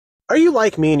Are you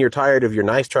like me and you're tired of your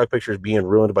nice truck pictures being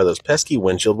ruined by those pesky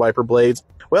windshield wiper blades?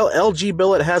 Well, LG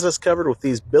Billet has us covered with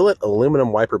these Billet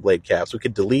aluminum wiper blade caps. We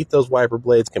could delete those wiper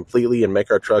blades completely and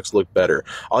make our trucks look better.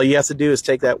 All you have to do is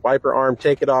take that wiper arm,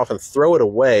 take it off, and throw it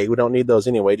away. We don't need those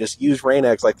anyway. Just use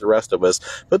Rain-X like the rest of us.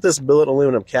 Put this Billet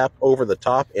aluminum cap over the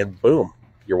top, and boom,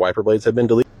 your wiper blades have been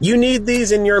deleted. You need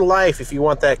these in your life if you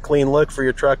want that clean look for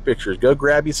your truck pictures. Go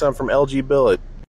grab you some from LG Billet.